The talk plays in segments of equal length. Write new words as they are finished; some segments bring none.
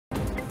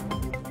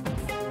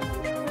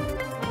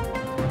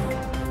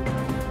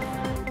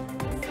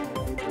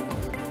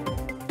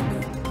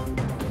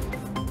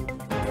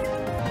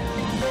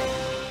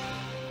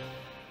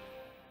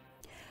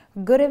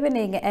Good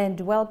evening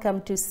and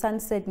welcome to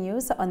Sunset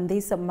News on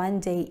this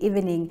Monday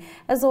evening.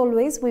 As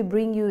always, we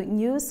bring you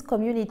news,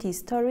 community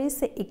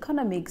stories,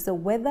 economics,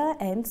 weather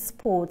and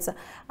sports.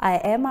 I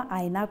am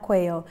Aina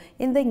Kweyo.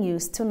 In the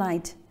news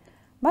tonight,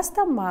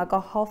 Master Mark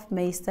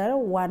Hofmeister,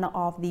 one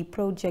of the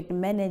project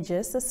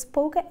managers,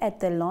 spoke at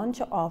the launch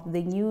of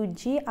the new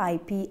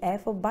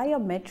GIPF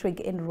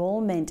biometric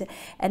enrollment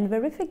and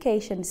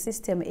verification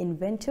system in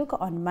Windhoek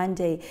on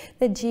Monday.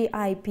 The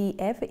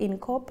GIPF, in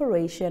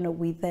cooperation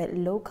with the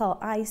local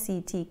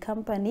ICT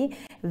company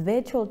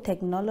Virtual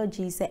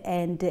Technologies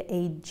and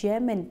a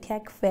German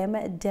tech firm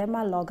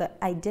Dermalog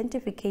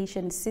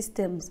Identification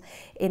Systems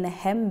in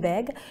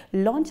Hamburg,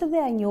 launched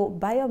their new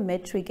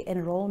biometric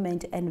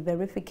enrollment and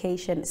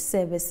verification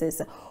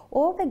services.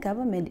 All the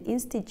government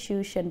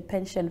institution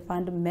pension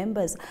fund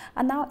members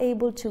are now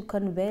able to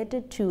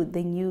convert to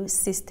the new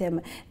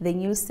system. The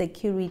new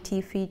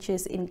security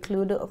features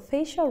include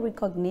facial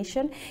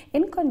recognition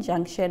in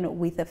conjunction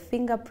with a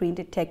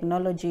fingerprint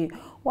technology.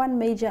 One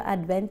major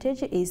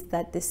advantage is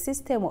that the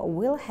system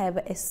will have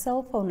a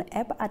cell phone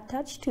app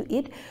attached to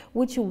it,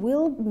 which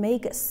will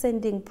make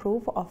sending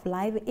proof of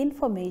live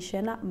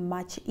information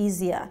much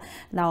easier.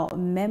 Now,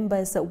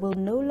 members will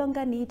no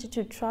longer need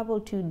to travel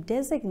to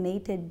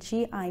designated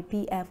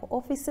GIPF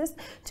offices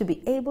to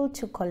be able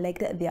to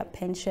collect their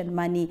pension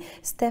money.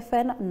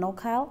 Stefan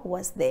Nokal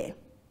was there.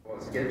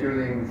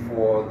 Scheduling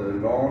for the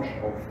launch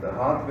of the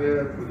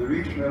hardware to the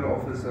regional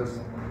offices,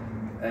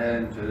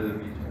 and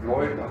we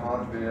deployed the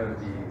hardware,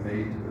 we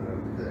made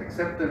the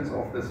acceptance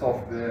of the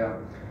software,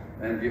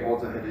 and we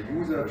also had a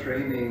user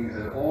training.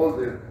 All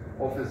the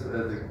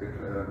officers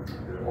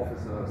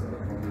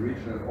from the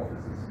regional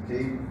offices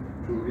came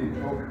to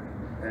Windhoek,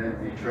 and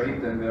we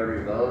trained them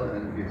very well,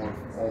 and we have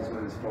also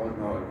installed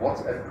now a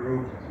WhatsApp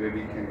group where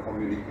we can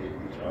communicate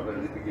each other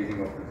at the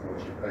beginning of the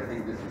project. I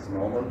think this is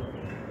normal.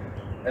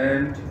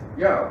 And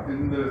yeah,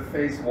 in the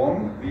phase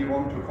one, we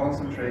want to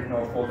concentrate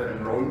now for the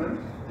enrollment.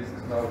 This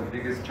is now the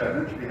biggest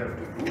challenge we have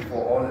to do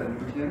for all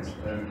Namibians,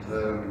 and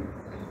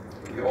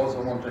we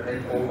also want to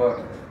hand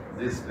over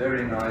this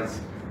very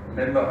nice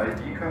member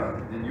ID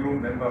card, the new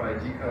member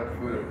ID card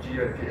for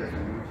GIPF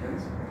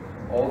Namibians,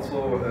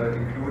 also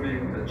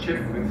including a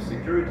chip with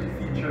security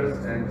features,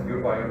 and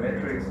your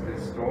biometrics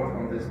is stored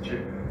on this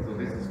chip. So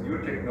this is new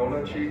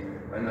technology,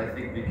 and I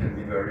think we can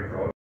be very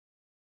proud.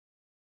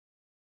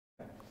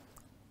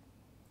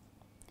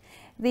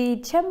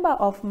 The Chamber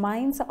of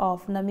Mines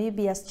of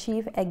Namibia's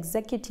Chief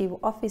Executive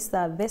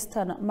Officer,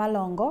 Weston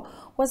Malongo,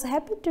 was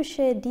happy to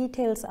share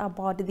details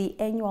about the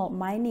annual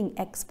mining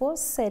expo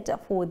set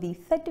for the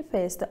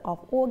 31st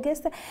of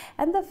August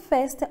and the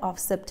 1st of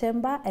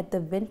September at the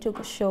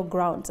Windhoek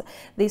Showgrounds.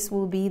 This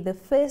will be the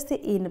first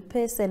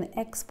in-person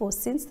expo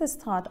since the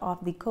start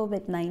of the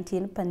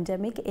COVID-19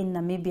 pandemic in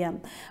Namibia.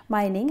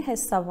 Mining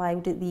has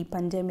survived the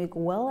pandemic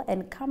well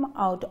and come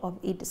out of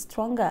it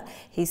stronger,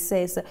 he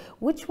says,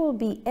 which will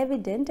be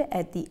evident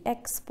at the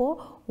expo,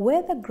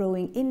 where the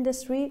growing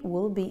industry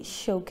will be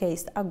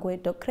showcased.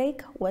 Agueto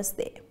Craig was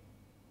there.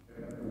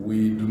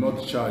 We do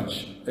not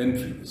charge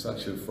entry,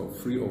 such as for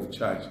free of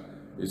charge.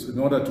 It's in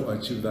order to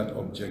achieve that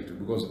objective,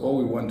 because all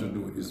we want to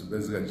do is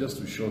basically just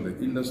to show the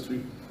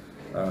industry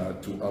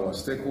to our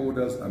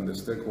stakeholders, and the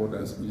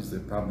stakeholders is the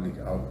public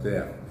out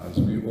there. As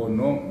we all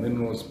know,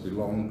 minerals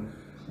belong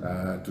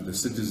to the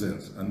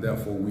citizens, and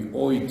therefore we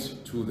owe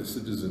it to the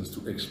citizens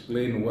to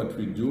explain what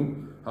we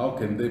do, how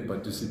can they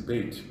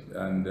participate,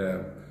 and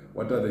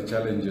what are the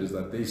challenges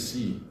that they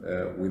see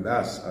with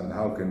us, and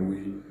how can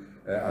we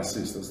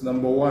assist. That's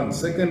number one.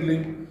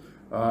 Secondly,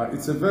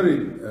 it's a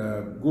very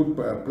good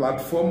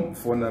platform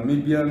for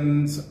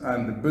Namibians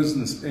and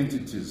business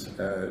entities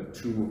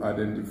to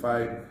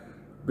identify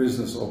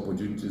business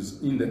opportunities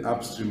in the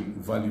upstream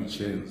value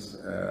chains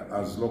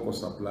as local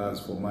suppliers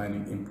for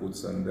mining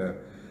inputs and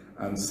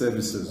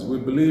services. We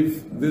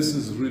believe this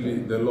is really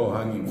the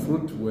low-hanging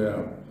fruit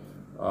where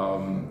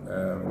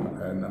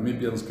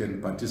Namibians can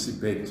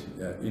participate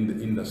in the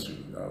industry.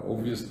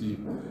 Obviously,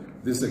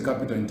 this is a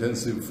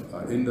capital-intensive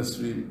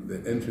industry.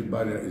 The entry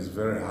barrier is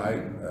very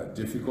high,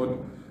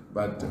 difficult,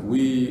 but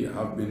we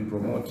have been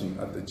promoting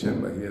at the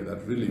chamber here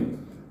that really,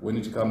 when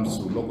it comes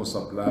to local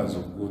suppliers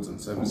of goods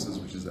and services,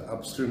 which is the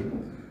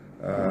upstream,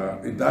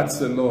 that's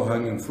the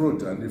low-hanging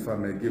fruit. And if I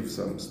may give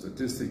some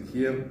statistic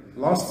here,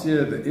 last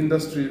year the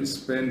industry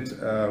spent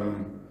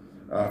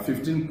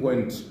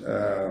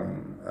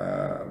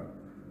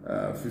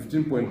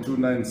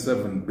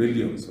 15.297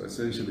 billion, so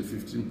essentially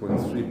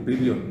 15.3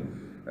 billion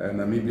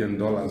Namibian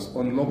dollars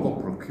on local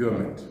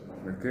procurement.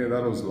 Okay,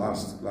 that was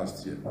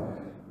last year.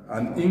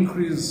 An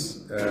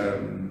increase, a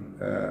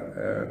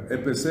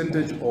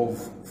percentage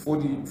of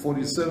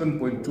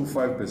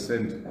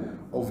 47.25%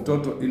 of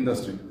total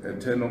industry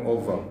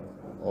turnover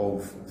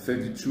of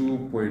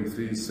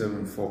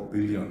 32.374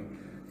 billion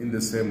in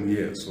the same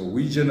year. So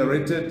we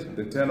generated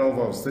the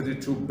turnover of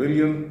 32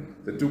 billion,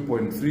 the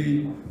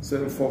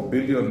 2.374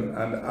 billion,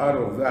 and out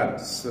of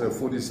that,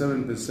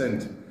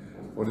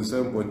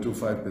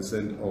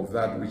 47.25% of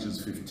that, which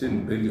is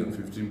 15 billion,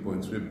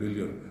 15.3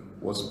 billion,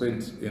 was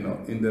spent,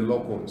 in the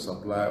local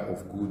supply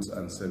of goods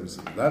and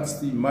services. That's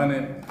the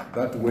money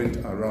that went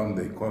around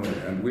the economy,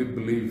 and we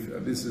believe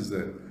this is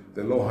the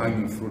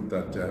low-hanging fruit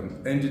that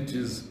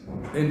entities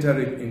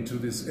entering into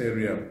this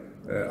area,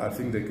 I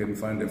think they can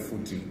find a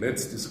footing.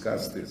 Let's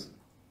discuss this.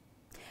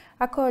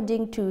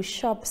 According to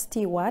shop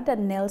steward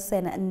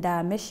Nelson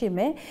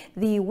Ndameshime,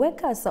 the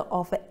workers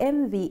of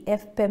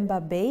MVF Pemba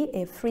Bay,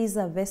 a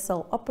freezer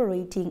vessel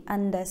operating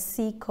under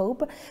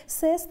Seacope,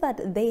 says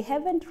that they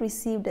haven't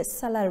received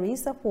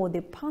salaries for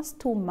the past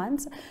 2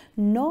 months,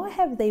 nor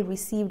have they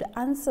received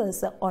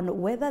answers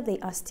on whether they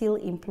are still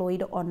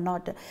employed or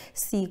not.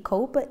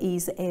 Seacope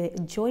is a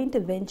joint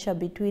venture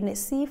between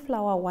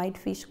Seaflower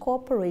Whitefish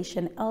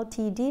Corporation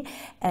Ltd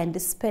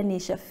and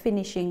Spanish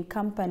finishing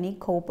company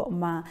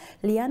Copma.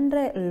 Leandre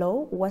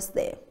Low was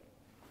there.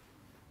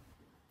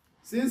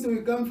 Since we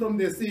come from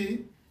the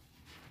sea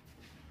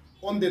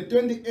on the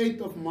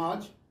 28th of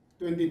March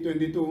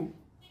 2022,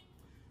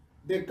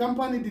 the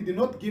company did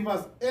not give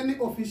us any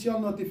official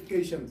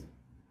notifications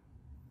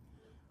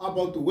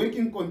about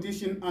working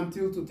condition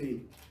until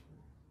today.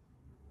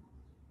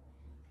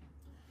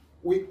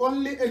 We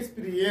only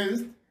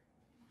experienced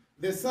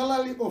the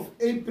salary of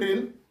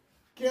April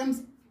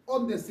came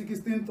on the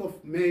 16th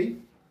of May,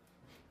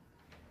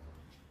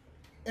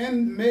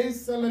 and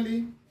May's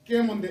salary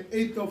came on the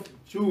 8th of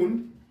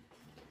June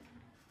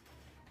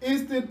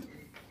instead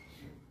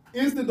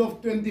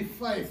of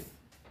 25th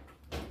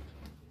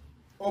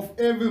of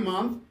every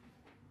month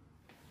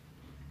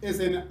as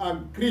an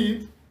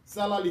agreed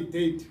salary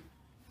date.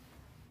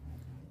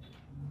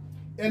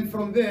 And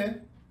from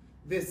there,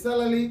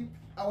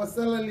 our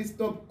salary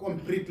stopped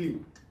completely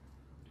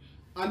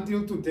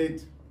until to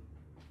date.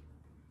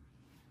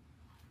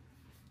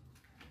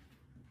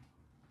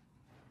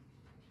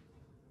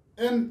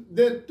 And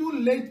the 2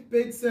 late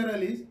paid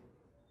salaries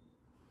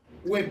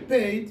were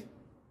paid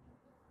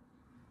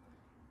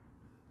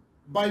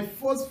by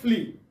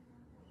forcefully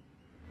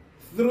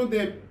through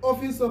the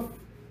Office of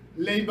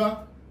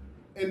Labor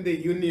and the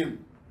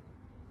union.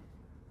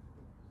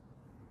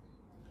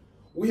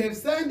 We have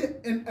signed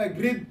an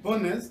agreed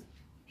bonus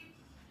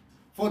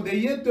for the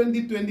year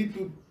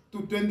 2022 to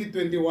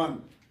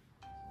 2021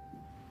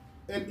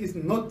 and is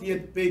not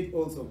yet paid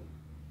also.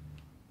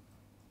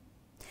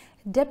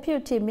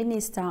 Deputy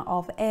Minister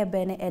of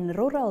Urban and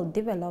Rural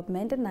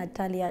Development,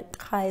 Natalia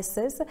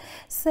Kaises,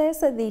 says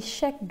the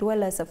Sheikh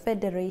Dwellers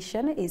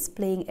Federation is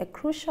playing a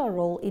crucial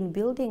role in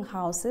building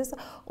houses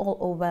all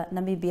over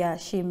Namibia.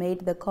 She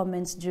made the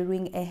comments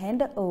during a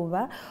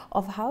handover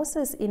of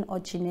houses in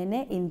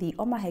Ochinene in the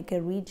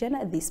Omaheke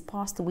region this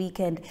past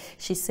weekend.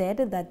 She said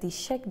that the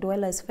Sheikh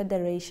Dwellers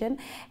Federation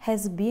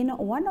has been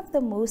one of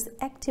the most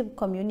active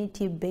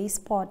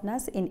community-based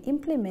partners in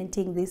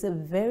implementing this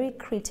very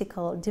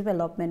critical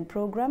development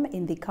program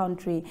in the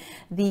country.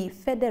 The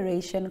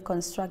Federation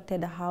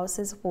constructed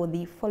houses for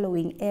the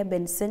following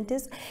urban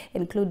centers,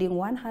 including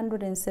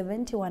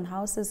 171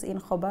 houses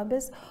in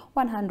Khobabes,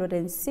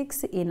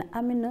 106 in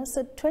Aminos,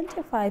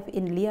 25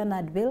 in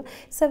Leonardville,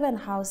 7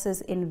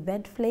 houses in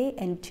Bedflay,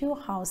 and 2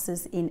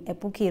 houses in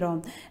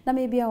Epukiro.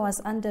 Namibia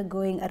was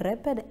undergoing a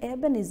rapid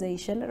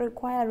urbanization,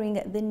 requiring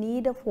the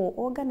need for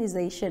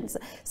organizations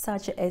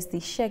such as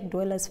the Sheikh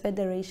Dwellers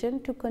Federation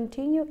to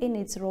continue in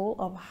its role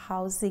of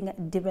housing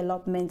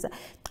development.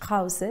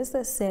 Houses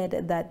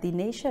said that the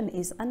nation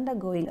is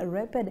undergoing a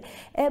rapid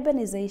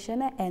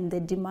urbanization and the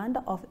demand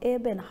of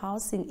urban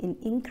housing is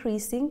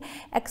increasing,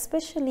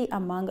 especially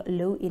among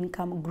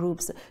low-income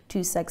groups.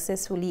 To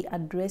successfully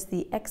address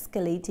the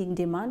escalating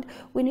demand,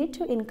 we need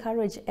to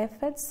encourage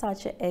efforts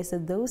such as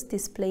those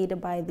displayed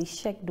by the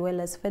Sheikh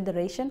Dwellers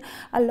Federation,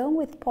 along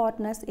with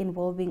partners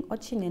involving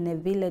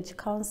Ochinene Village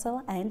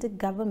Council and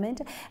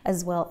government,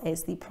 as well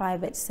as the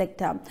private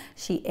sector.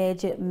 She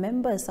urged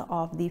members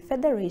of the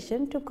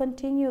Federation to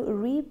continue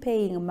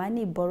repaying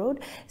money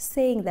borrowed,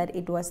 saying that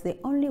it was the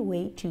only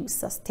way to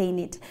sustain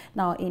it.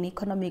 Now, in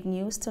economic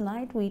news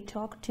tonight, we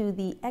talk to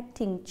the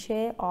acting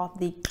chair of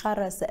the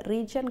Karas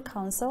Region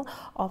Council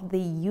of the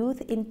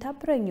Youth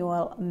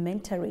Entrepreneurial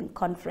Mentoring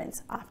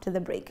Conference after the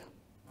break.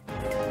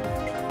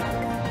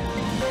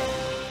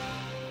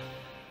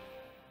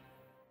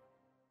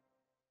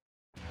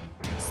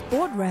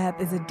 Sport Wrap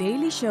is a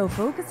daily show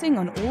focusing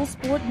on all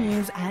sport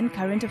news and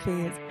current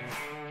affairs.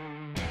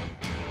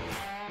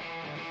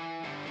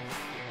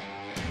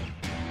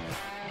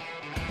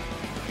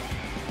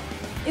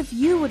 If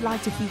you would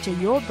like to feature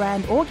your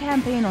brand or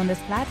campaign on this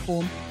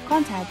platform,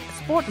 contact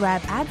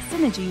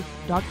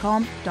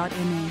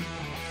sportwrap@synergy.com.ma.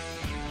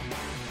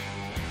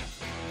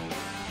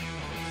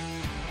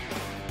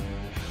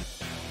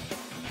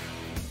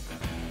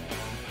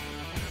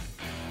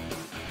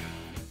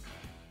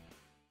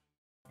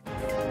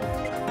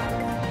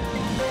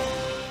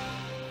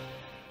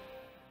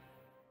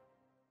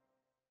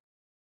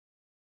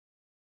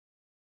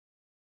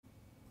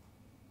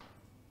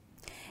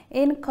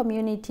 In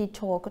Community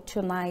Talk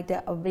tonight,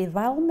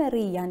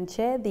 Vivalmeri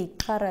Yanche, the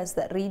Karas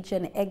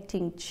Region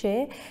Acting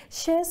Chair,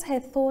 shares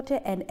her thought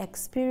and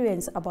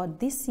experience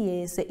about this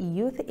year's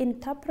Youth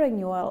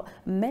Entrepreneurial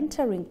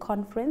Mentoring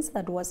Conference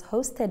that was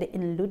hosted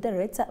in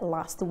Luderet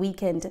last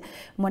weekend.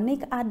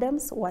 Monique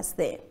Adams was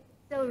there.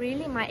 So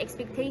really my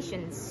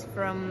expectations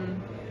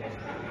from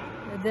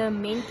the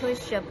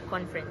mentorship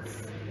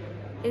conference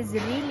is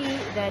really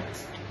that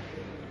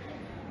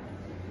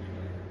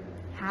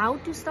how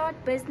to start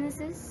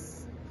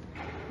businesses,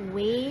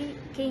 where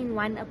can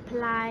one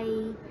apply,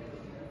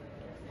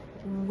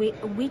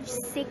 which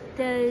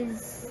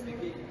sectors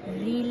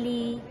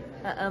really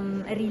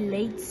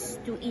relates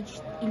to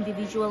each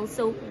individual.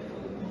 So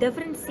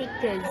different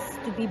sectors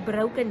to be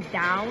broken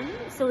down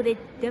so that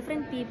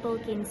different people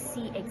can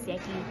see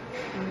exactly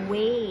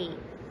where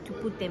to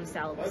put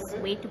themselves,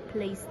 where to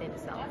place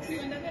themselves.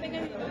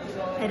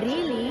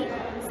 Really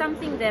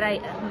something that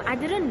I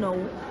didn't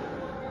know,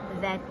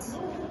 that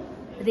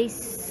there's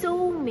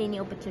so many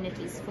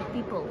opportunities for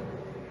people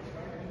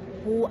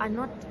who are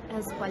not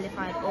as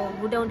qualified or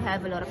who don't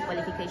have a lot of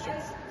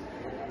qualifications.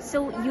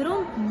 So you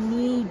don't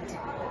need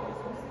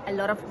a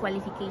lot of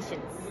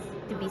qualifications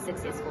to be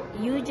successful.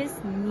 You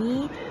just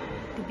need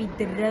to be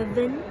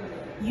driven,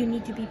 you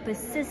need to be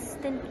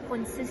persistent,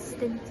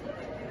 consistent,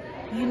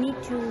 you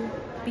need to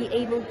be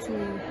able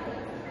to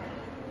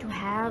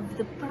have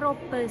the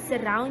proper,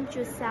 surround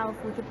yourself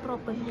with the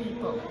proper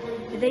people.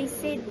 They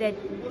said that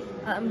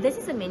this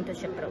is a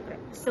mentorship program,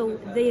 so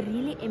they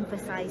really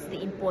emphasize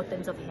the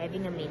importance of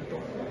having a mentor,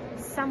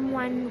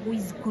 someone who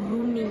is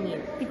grooming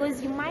you,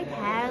 because you might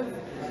have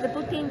the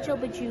potential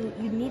but you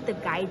need the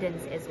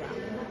guidance as well.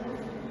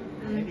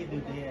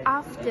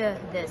 After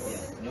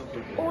this,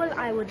 all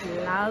I would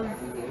love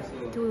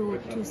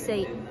to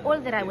say, all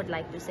that I would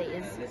like to say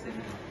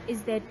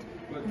is that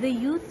the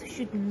youth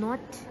should not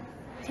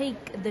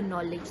take the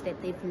knowledge that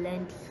they've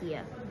learned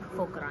here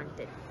for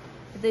granted.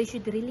 They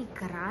should really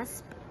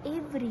grasp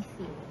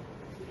everything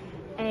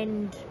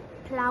and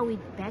plow it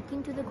back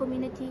into the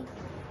community,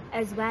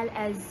 as well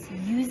as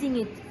using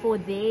it for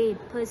their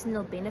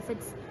personal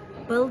benefits,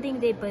 building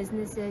their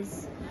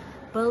businesses,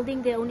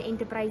 building their own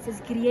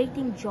enterprises,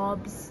 creating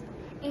jobs,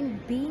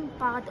 and being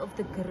part of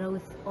the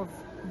growth of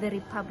the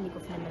Republic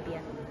of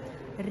Namibia.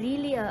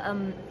 Really,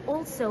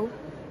 also,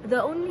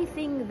 the only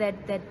thing that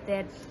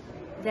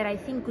I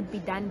think could be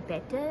done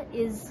better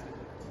is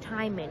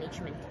time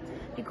management,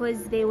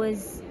 because there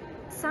was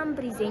some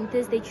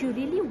presenters that you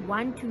really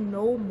want to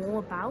know more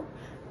about,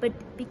 but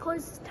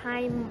because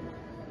time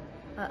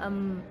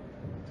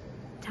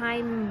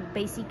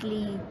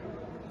basically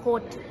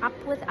caught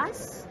up with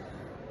us,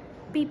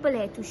 people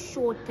had to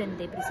shorten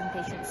their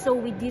presentation, so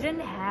we didn't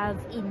have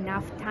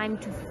enough time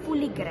to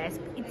fully grasp.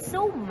 It's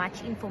so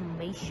much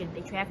information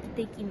that you have to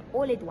take in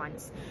all at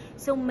once.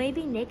 So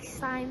maybe next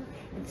time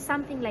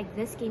something like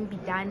this can be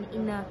done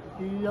in a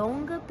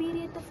longer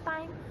period of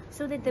time,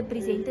 so that the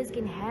presenters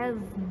can have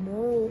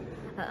more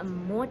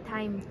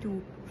time to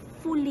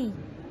fully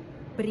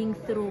bring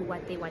through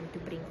what they want to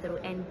bring through,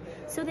 and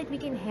so that we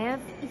can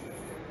have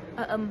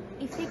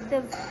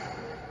effective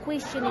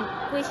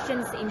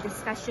questions and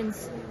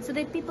discussions, so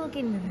that people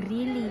can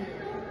really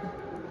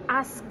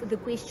ask the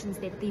questions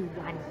that they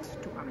want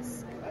to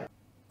ask.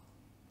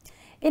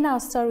 In our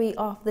story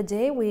of the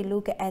day, we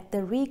look at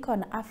the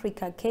Recon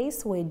Africa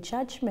case where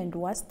judgment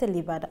was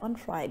delivered on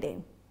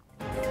Friday.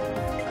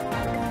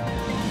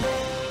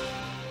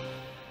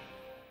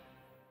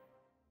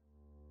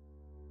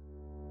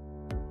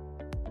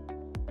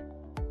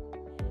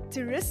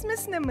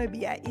 Tourismus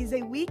Namibia is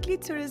a weekly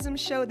tourism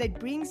show that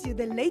brings you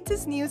the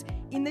latest news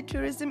in the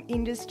tourism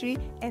industry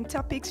and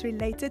topics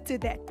related to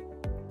that.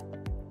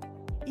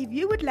 If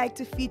you would like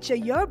to feature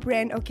your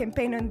brand or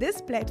campaign on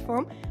this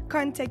platform,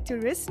 contact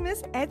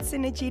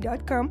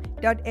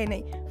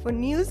tourismus@synergy.com.na for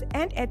news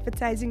and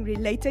advertising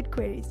related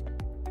queries.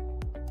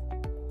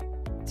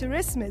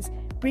 Tourismus,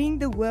 bring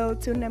the world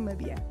to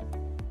Namibia.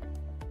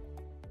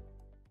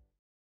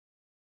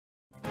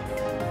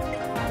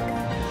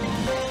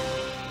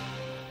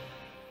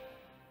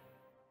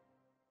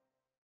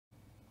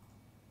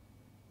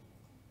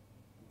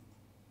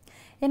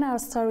 In our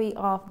story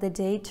of the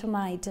day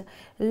tonight,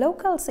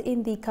 locals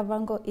in the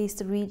Kavango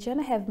East region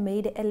have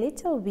made a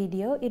little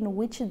video in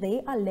which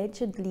they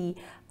allegedly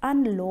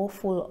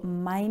unlawful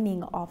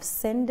mining of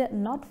sand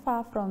not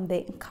far from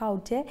the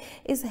Nkaute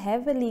is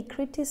heavily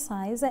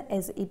criticized,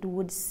 as it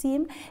would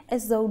seem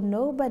as though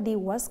nobody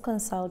was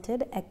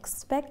consulted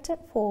except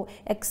for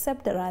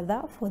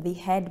the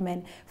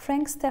headman.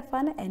 Frank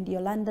Stefan and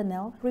Yolanda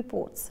Nell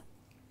reports.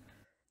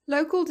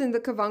 Locals in the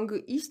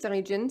Kavango East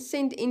region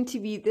sent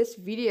NTV this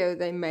video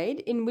they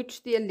made, in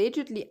which the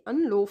allegedly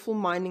unlawful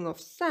mining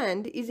of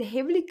sand is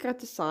heavily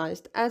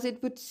criticized, as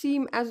it would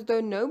seem as though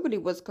nobody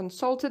was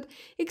consulted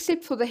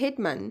except for the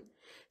headman.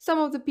 Some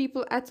of the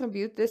people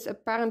attribute this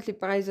apparently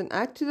brazen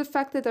act to the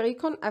fact that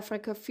Recon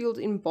Africa feels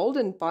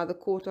emboldened by the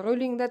court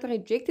ruling that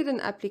rejected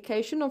an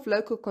application of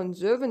local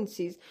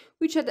conservancies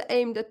which had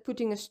aimed at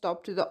putting a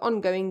stop to the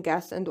ongoing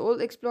gas and oil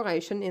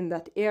exploration in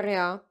that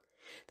area.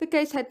 The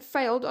case had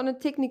failed on a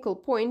technical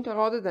point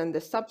rather than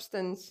the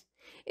substance.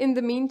 In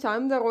the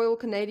meantime, the Royal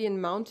Canadian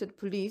Mounted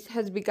Police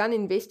has begun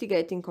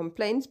investigating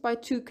complaints by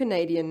 2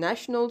 Canadian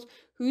nationals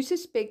who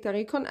suspect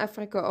Recon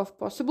Africa of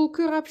possible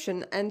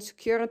corruption and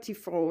security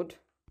fraud.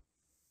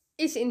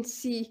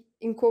 SNC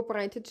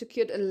Incorporated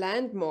secured a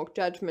landmark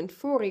judgment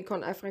for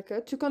Recon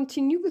Africa to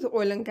continue with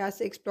oil and gas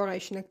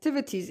exploration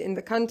activities in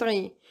the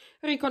country.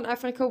 Recon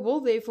Africa will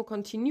therefore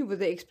continue with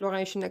the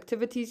exploration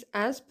activities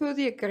as per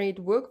the agreed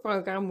work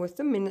program with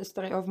the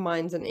Ministry of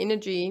Mines and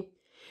Energy.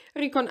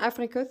 Recon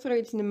Africa, through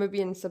its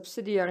Namibian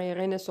subsidiary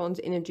Renaissance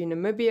Energy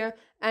Namibia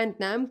and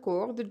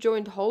NAMCOR, the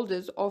joint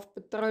holders of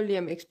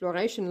Petroleum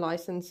Exploration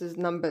Licenses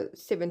number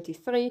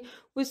 73,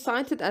 was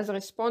cited as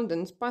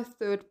respondents by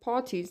third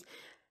parties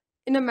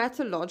in a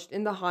matter lodged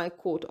in the High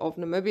Court of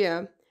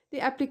Namibia.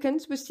 The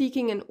applicants were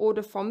seeking an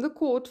order from the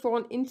court for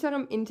an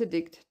interim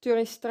interdict to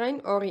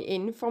restrain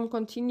REN from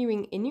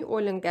continuing any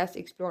oil and gas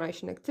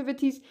exploration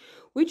activities,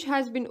 which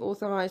has been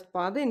authorized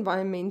by the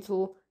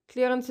Environmental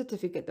Clearance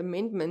Certificate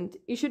Amendment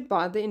issued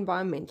by the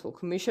Environmental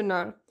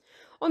Commissioner.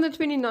 On the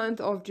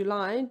 29th of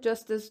July,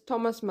 Justice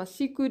Thomas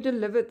Masiku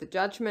delivered the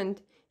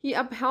judgment. He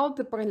upheld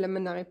the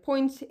preliminary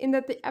points in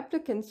that the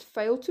applicants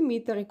failed to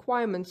meet the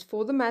requirements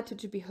for the matter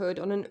to be heard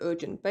on an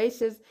urgent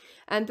basis,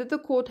 and that the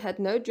court had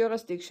no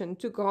jurisdiction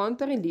to grant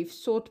the relief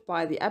sought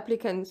by the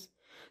applicants.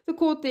 The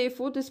court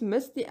therefore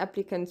dismissed the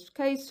applicants'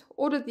 case,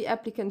 ordered the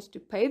applicants to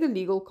pay the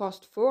legal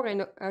cost for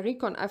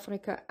Recon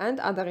Africa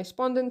and other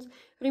respondents,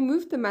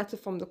 removed the matter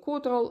from the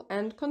court roll,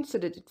 and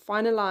considered it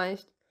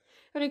finalized.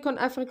 Recon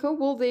Africa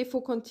will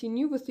therefore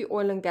continue with the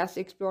oil and gas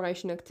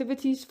exploration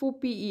activities for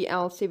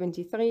PEL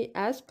 73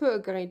 as per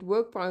agreed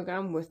work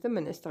program with the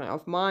Ministry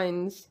of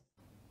Mines.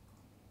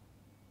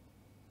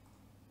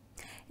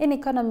 In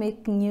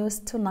economic news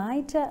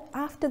tonight,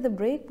 after the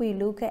break, we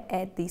look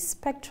at the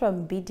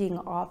spectrum bidding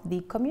of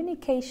the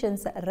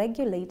Communications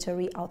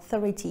Regulatory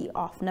Authority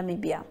of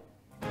Namibia.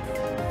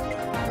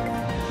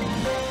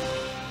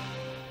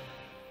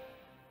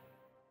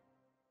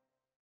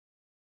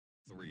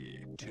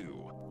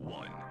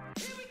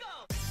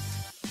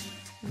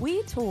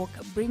 We Talk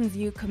brings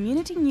you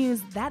community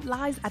news that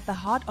lies at the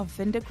heart of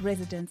Windhoek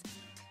residents.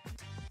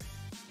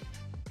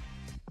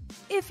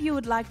 If you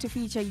would like to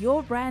feature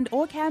your brand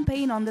or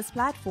campaign on this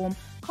platform,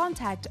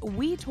 contact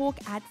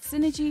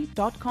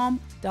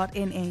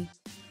wetalk@synergy.com.na.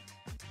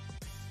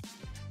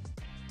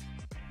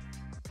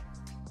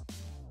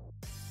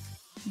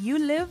 You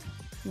live,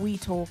 we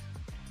talk.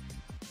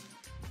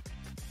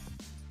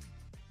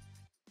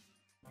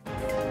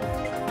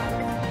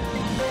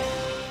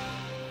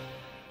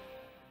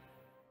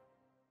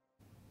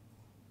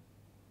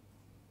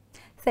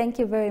 Thank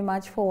you very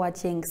much for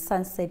watching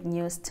Sunset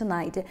News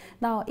tonight.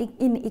 Now,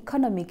 in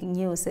economic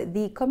news,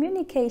 the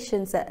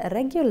Communications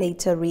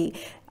Regulatory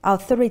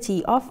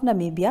Authority of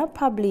Namibia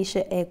published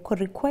a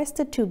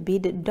request to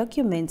bid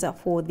documents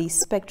for the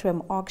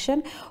spectrum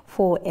auction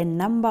for a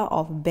number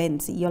of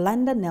bands.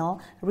 Yolanda Nell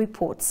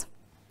reports.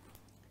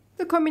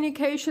 The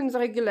Communications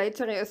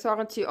Regulatory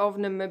Authority of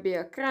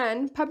Namibia,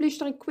 CRAN,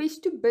 published requests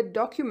to bid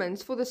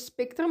documents for the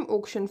spectrum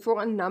auction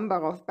for a number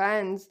of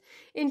bands.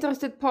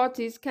 Interested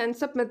parties can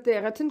submit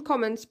their written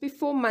comments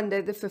before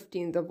Monday the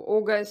 15th of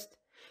August.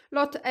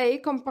 Lot A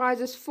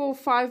comprises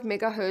 4.5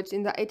 MHz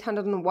in the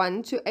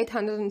 801 to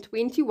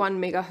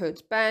 821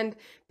 MHz band,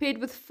 paired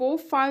with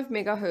 4.5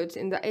 MHz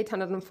in the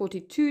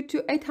 842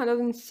 to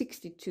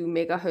 862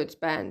 MHz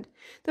band.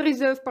 The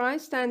reserve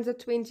price stands at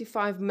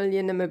 25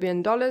 million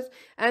Namibian dollars,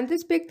 and the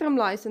spectrum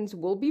license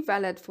will be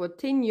valid for a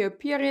 10-year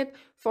period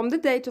from the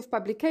date of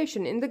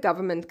publication in the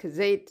Government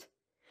Gazette.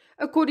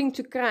 According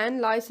to CRAN,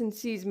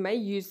 licensees may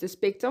use the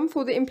spectrum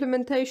for the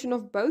implementation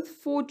of both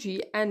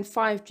 4G and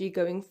 5G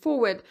going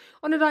forward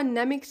on a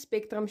dynamic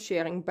spectrum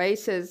sharing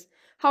basis.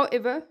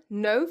 However,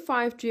 no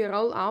 5G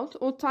rollout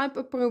or type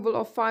approval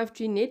of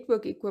 5G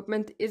network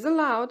equipment is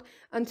allowed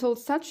until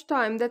such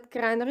time that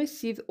CRAN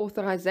receives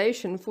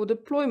authorization for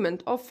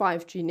deployment of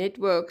 5G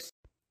networks.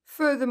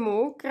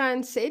 Furthermore,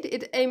 CRAN said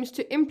it aims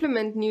to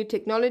implement new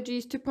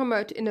technologies to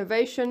promote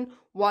innovation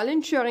while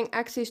ensuring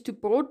access to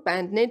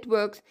broadband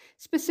networks,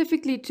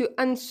 specifically to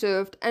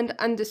unserved and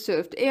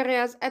underserved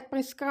areas at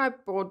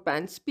prescribed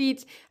broadband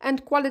speeds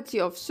and quality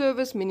of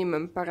service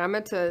minimum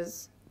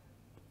parameters.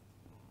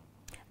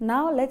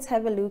 Now let's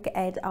have a look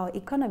at our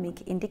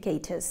economic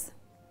indicators.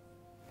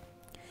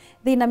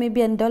 The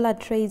Namibian dollar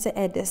trades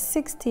at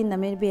 16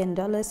 Namibian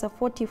dollars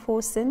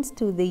 44 cents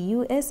to the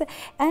US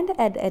and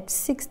at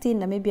 16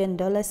 Namibian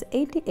dollars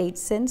 88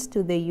 cents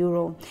to the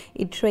euro.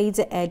 It trades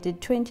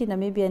at 20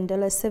 Namibian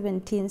dollars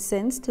 17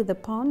 cents to the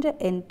pound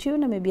and 2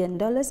 Namibian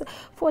dollars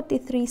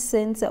 43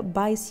 cents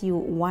buys you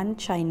 1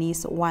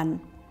 Chinese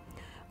yuan.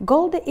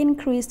 Gold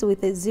increased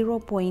with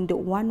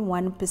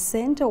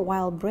 0.11%,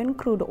 while Brent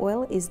crude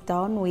oil is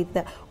down with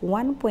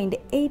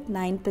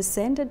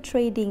 1.89%,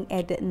 trading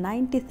at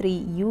 93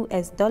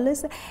 US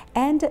dollars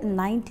and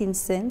 19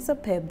 cents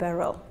per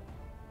barrel.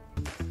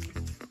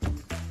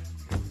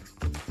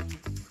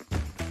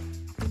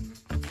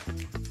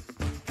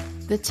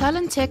 The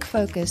Talent Tech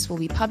Focus will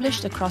be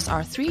published across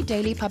our 3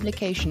 daily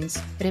publications,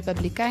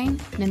 Republikein,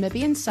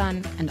 Namibian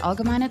Sun, and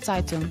Algemeine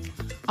Zeitung,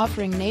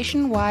 offering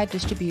nationwide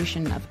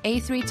distribution of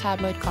A3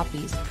 tabloid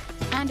copies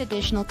and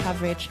additional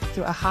coverage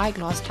through a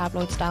high-gloss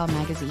tabloid-style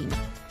magazine.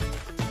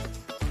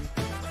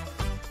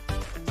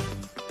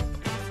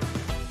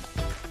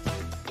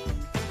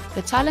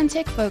 The Talent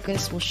Tech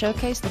Focus will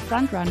showcase the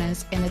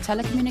frontrunners in the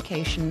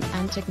telecommunication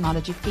and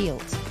technology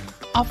fields,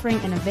 offering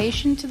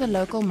innovation to the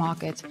local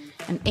market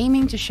and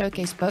aiming to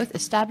showcase both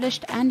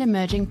established and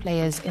emerging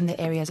players in the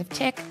areas of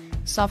tech,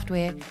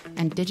 software,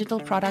 and digital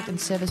product and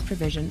service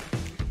provision.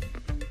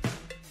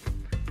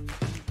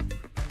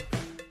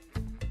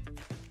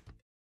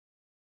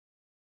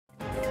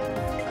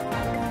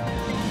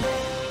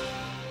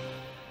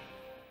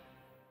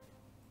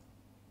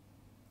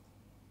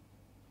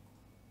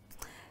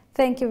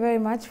 Thank you very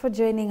much for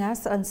joining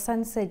us on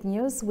Sunset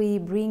News. We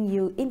bring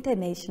you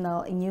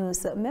international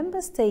news.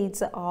 Member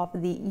states of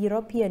the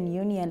European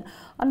Union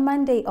on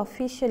Monday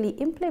officially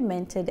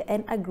implemented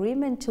an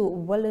agreement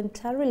to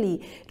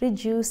voluntarily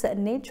reduce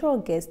natural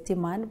gas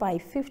demand by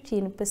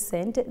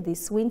 15%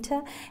 this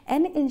winter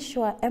and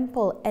ensure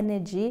ample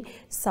energy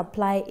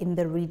supply in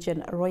the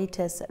region,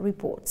 Reuters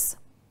reports.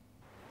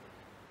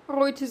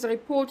 Reuters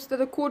reports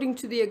that according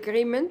to the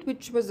agreement,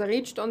 which was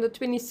reached on the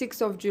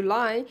 26th of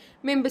July,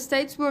 member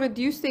states will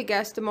reduce their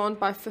gas demand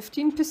by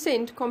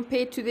 15%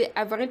 compared to their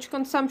average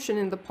consumption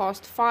in the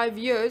past 5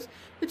 years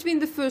between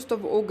the 1st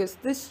of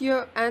August this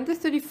year and the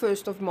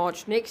 31st of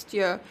March next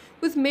year,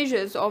 with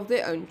measures of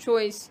their own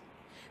choice.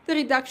 The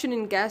reduction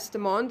in gas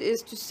demand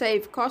is to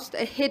save cost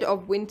ahead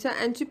of winter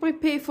and to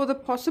prepare for the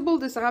possible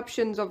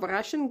disruptions of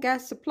Russian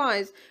gas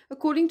supplies,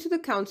 according to the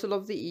Council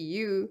of the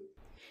EU.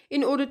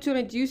 In order to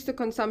reduce the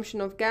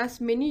consumption of gas,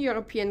 many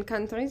European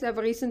countries have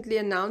recently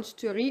announced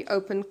to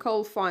reopen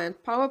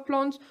coal-fired power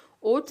plants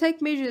or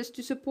take measures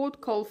to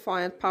support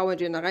coal-fired power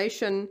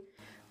generation.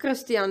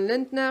 Christian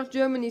Lindner,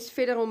 Germany's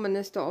Federal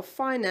Minister of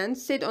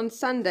Finance, said on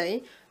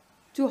Sunday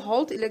to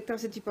halt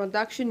electricity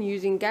production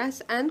using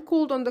gas and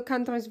called on the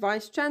country's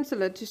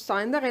Vice-Chancellor to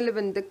sign the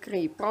relevant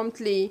decree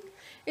promptly.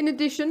 In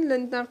addition,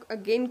 Lindner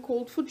again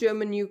called for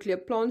German nuclear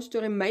plants to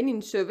remain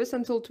in service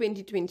until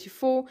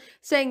 2024,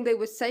 saying they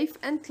were safe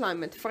and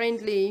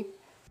climate-friendly.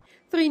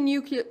 3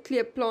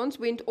 nuclear plants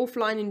went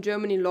offline in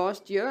Germany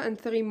last year and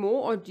 3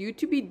 more are due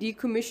to be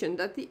decommissioned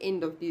at the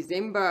end of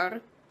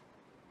December.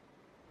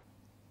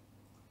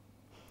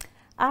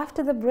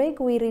 After the break,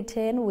 we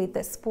return with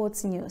the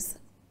sports news.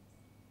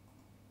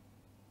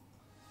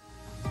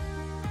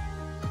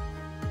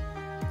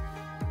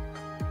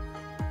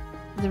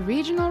 The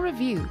Regional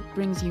Review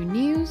brings you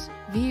news,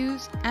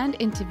 views, and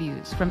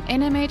interviews from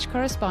NMH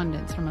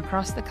correspondents from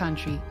across the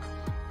country.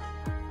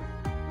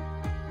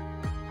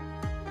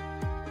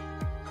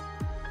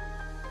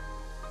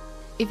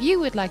 If you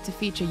would like to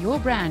feature your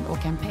brand or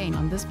campaign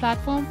on this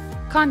platform,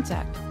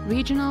 contact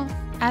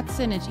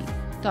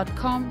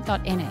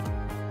regional@synergy.com.na.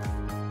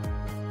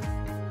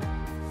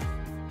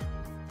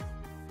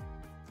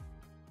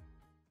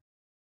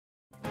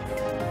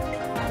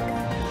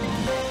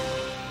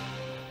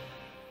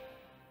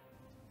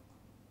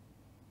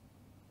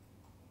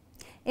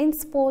 In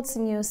sports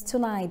news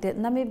tonight,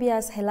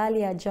 Namibia's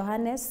Helalia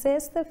Johannes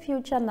says the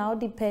future now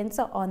depends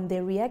on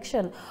the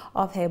reaction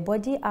of her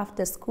body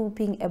after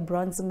scooping a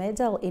bronze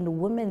medal in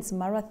women's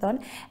marathon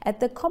at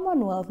the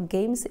Commonwealth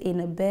Games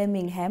in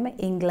Birmingham,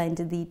 England.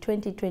 The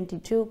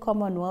 2022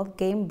 Commonwealth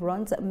Game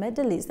bronze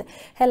medalist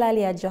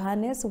Helalia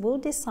Johannes will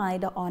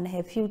decide on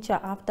her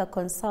future after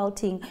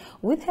consulting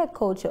with her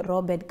coach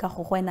Robert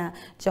Kahuwena.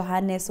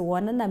 Johannes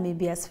won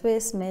Namibia's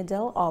first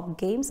medal of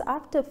Games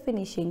after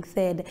finishing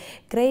third.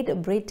 Great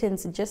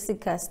Britain's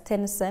Jessica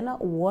Stenson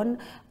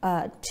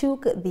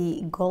took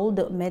the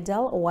gold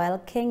medal, while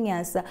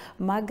Kenya's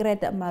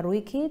Margaret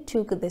Marwiki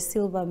took the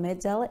silver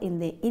medal in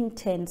the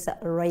intense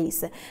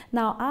race.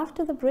 Now,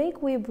 after the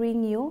break, we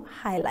bring you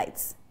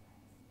highlights.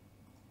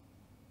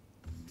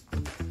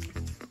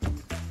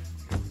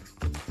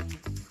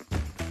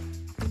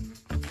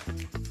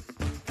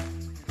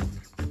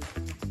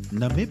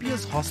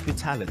 Namibia's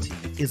hospitality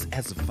is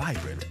as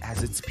vibrant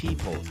as its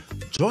people.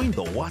 Join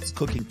the What's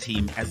Cooking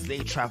team as they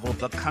travel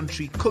the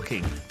country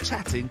cooking,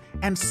 chatting,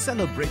 and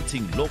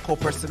celebrating local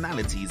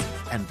personalities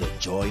and the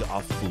joy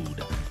of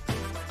food.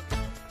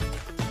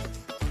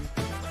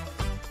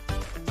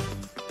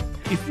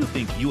 If you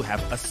think you have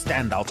a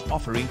standout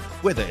offering,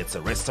 whether it's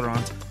a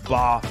restaurant,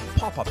 bar,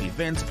 pop-up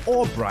event,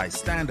 or braai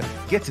stand,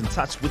 get in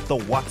touch with the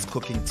What's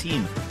Cooking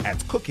team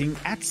at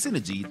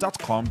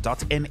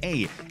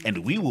cooking@synergy.com.na and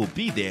we will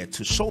be there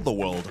to show the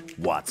world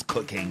what's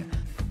cooking.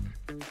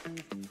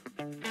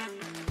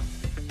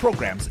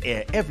 Programs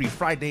air every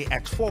Friday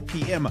at 4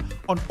 p.m.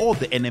 on all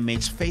the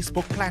NMH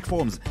Facebook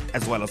platforms,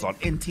 as well as on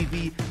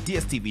NTV,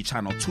 DSTV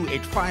channel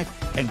 285,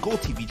 and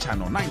GoTV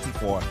channel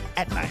 94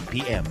 at 9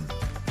 p.m.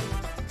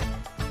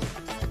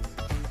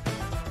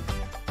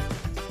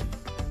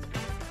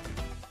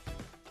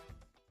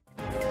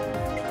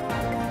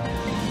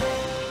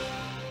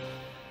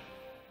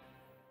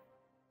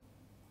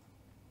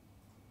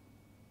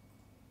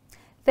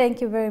 Thank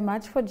you very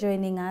much for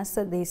joining us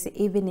this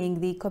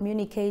evening. The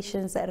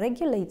Communications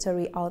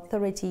Regulatory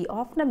Authority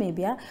of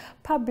Namibia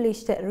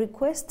published a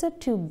request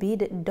to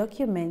bid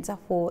documents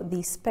for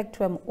the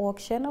spectrum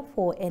auction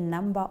for a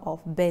number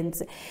of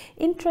bands.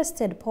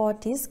 Interested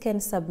parties can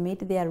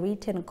submit their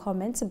written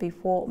comments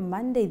before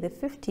Monday, the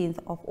 15th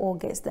of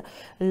August.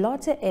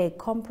 Lot a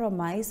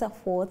compromise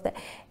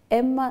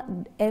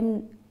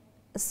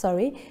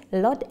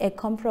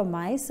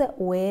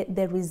where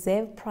the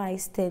reserve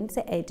price stands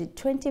at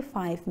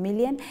 25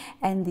 million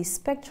and the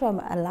spectrum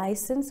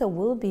license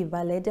will be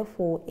valid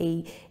for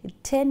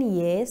 10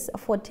 years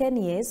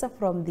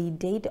from the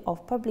date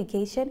of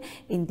publication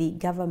in the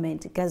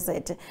Government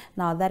Gazette.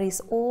 Now that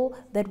is all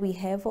that we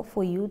have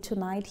for you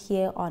tonight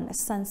here on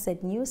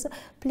Sunset News.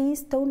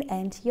 Please don't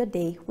end your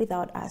day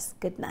without us.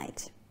 Good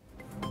night.